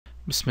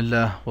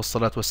Bismillah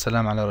wassalatu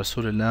wassalam ala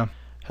Rasulillah.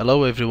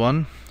 Hello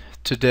everyone.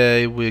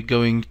 Today we're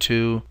going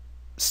to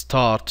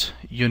start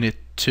Unit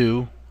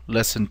 2,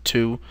 Lesson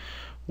 2,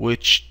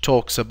 which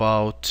talks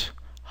about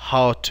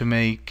how to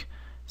make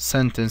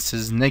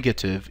sentences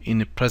negative in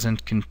a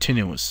present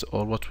continuous,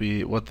 or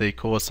what they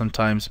call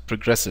sometimes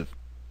progressive.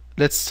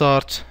 Let's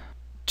start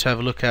to have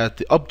a look at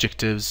the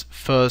objectives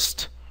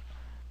first.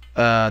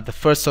 The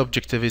first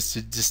objective is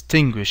to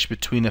distinguish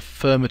between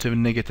affirmative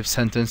and negative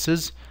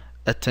sentences.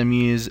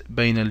 التمييز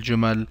بين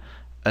الجمل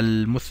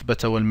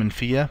المثبتة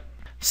والمنفية.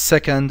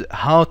 Second,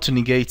 how to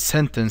negate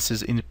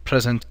sentences in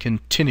present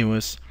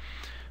continuous.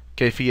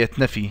 كيفية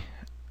نفي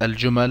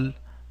الجمل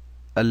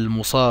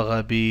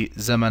المصاغة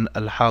بزمن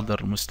الحاضر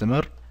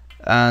المستمر.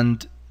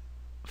 And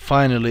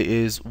finally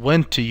is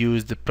when to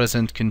use the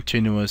present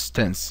continuous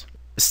tense.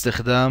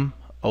 استخدام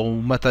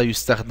أو متى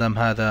يستخدم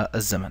هذا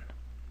الزمن.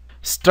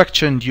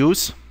 Structure and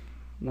use.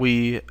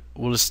 We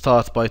will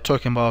start by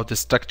talking about the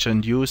structure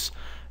and use.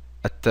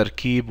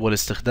 التركيب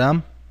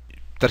والاستخدام.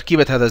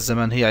 تركيبة هذا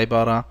الزمن هي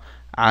عبارة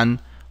عن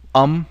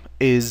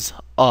is,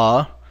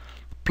 are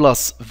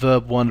plus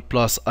verb 1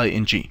 plus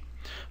ing.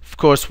 Of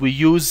course we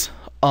use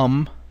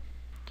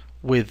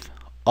with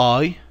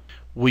I.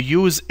 We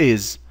use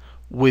is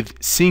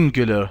with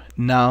singular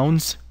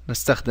nouns.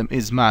 نستخدم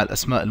is مع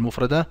الأسماء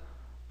المفردة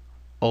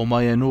أو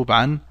ما ينوب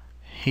عن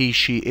he,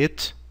 she,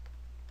 it.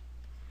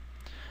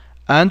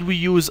 And we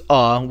use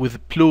are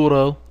with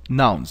plural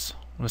nouns.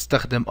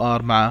 نستخدم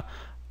are مع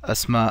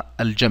أسماء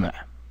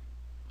الجمع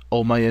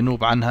أو ما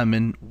ينوب عنها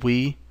من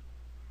we,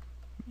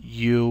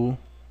 you,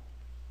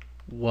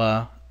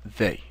 و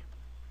they.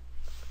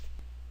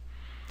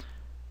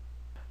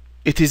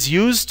 It is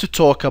used to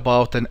talk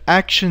about an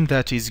action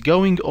that is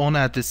going on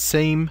at the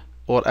same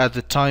or at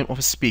the time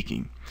of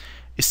speaking.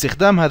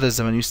 استخدام هذا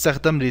الزمن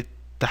يستخدم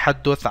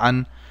للتحدث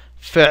عن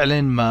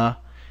فعل ما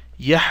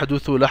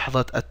يحدث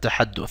لحظة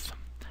التحدث.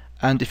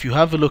 And if you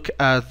have a look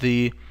at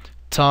the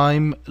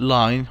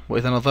timeline,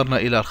 وإذا نظرنا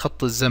إلى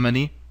الخط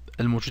الزمني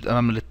الموجود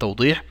أمامنا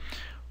للتوضيح,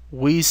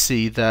 we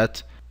see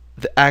that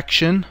the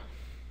action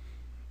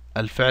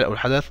الفعل أو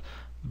الحدث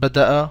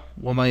بدأ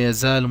وما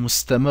يزال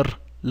مستمر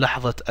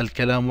لحظة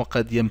الكلام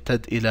وقد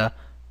يمتد إلى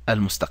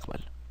المستقبل.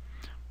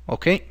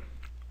 Okay?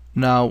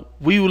 Now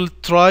we will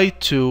try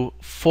to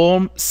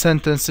form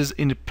sentences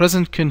in the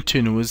present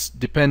continuous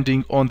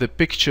depending on the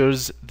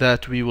pictures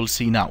that we will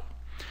see now.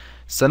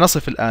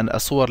 سنصف الآن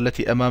الصور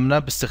التي أمامنا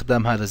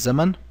باستخدام هذا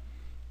الزمن.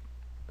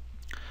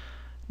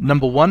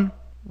 Number 1,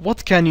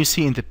 what can you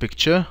see in the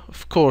picture?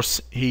 Of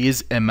course he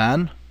is a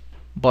man,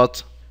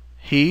 but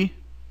he,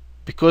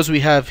 because we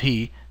have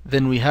he,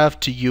 then we have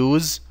to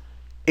use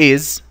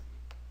is.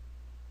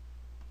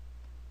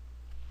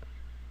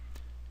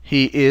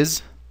 He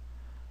is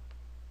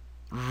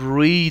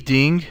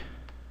reading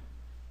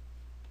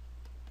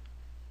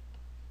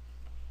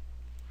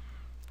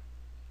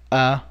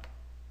a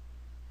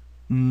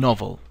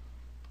novel.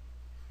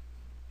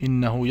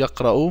 إنه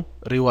يقرأ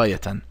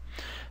رواية.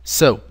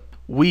 So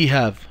we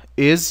have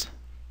is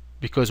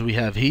because we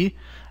have he,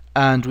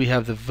 and we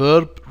have the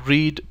verb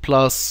read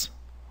plus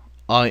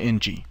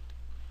ing.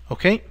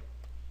 Okay?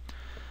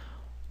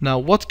 Now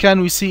what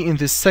can we see in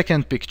this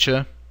second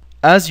picture?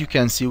 As you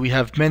can see, we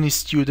have many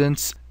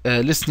students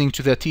listening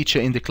to their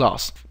teacher in the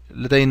class.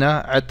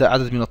 لدينا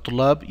عدد من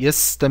الطلاب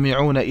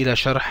يستمعون إلى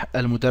شرح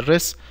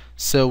المدرس.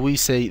 So we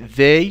say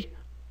they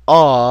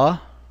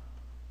are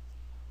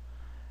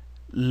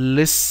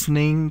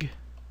listening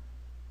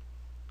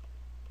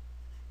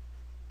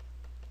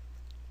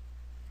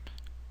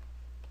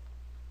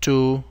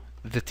to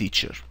the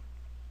teacher.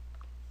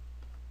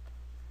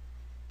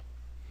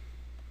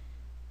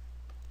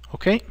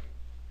 Okay?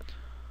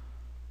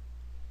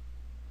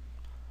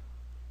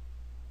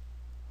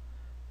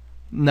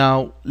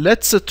 Now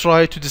let's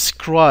try to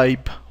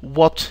describe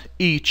what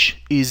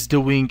each is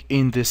doing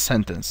in this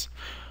sentence.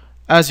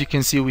 As you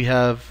can see, we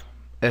have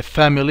a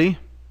family,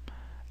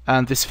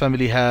 and this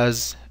family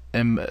has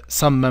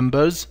some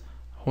members.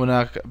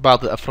 هناك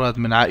بعض الأفراد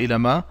من عائلة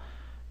ما.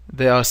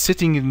 They are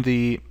sitting in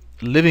the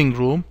living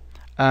room,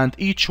 and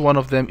each one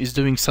of them is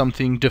doing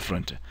something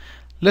different.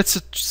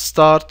 Let's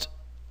start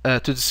to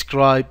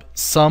describe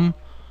some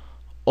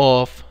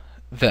of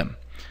them.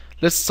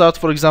 Let's start,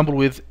 for example,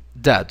 with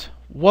dad.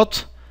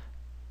 What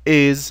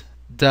is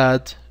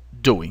dad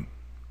doing?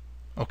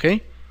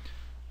 Okay,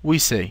 we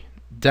say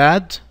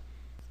dad,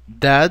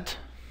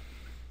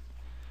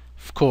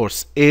 of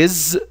course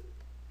is,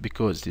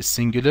 because it's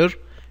singular,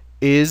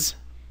 is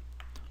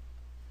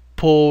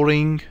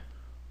pouring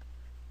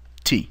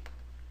tea.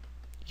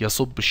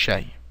 يصب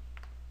الشاي.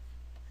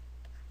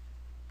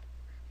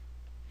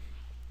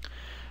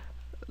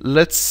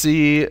 Let's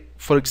see,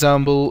 for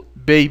example,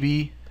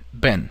 baby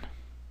Ben.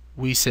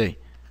 We say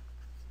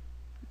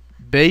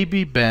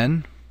baby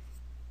Ben,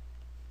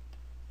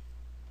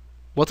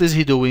 what is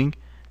he doing?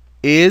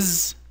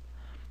 Is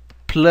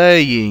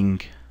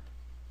playing.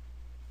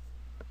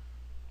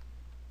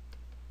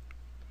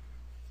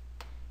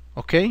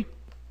 Okay?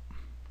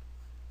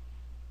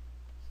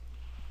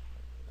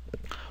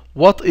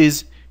 What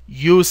is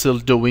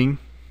Yusil doing?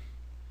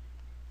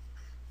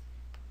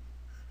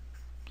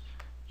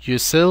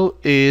 Yusil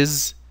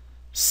is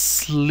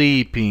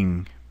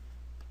sleeping.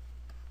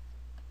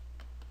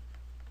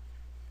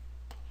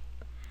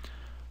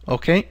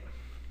 Okay,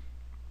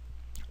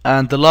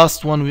 and the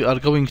last one we are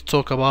going to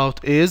talk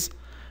about is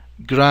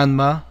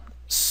Grandma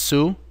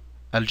Sue,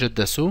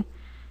 الجدة سو.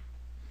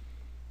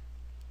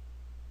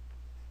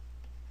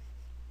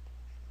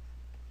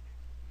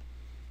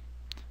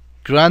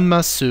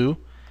 Grandma Sue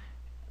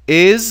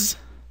is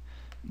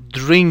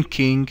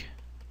drinking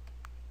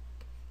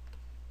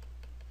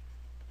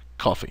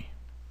coffee.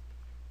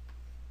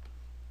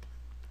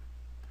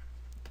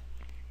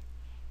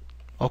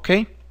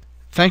 Okay,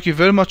 thank you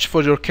very much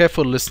for your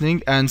careful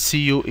listening, and see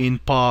you in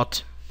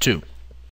part 2.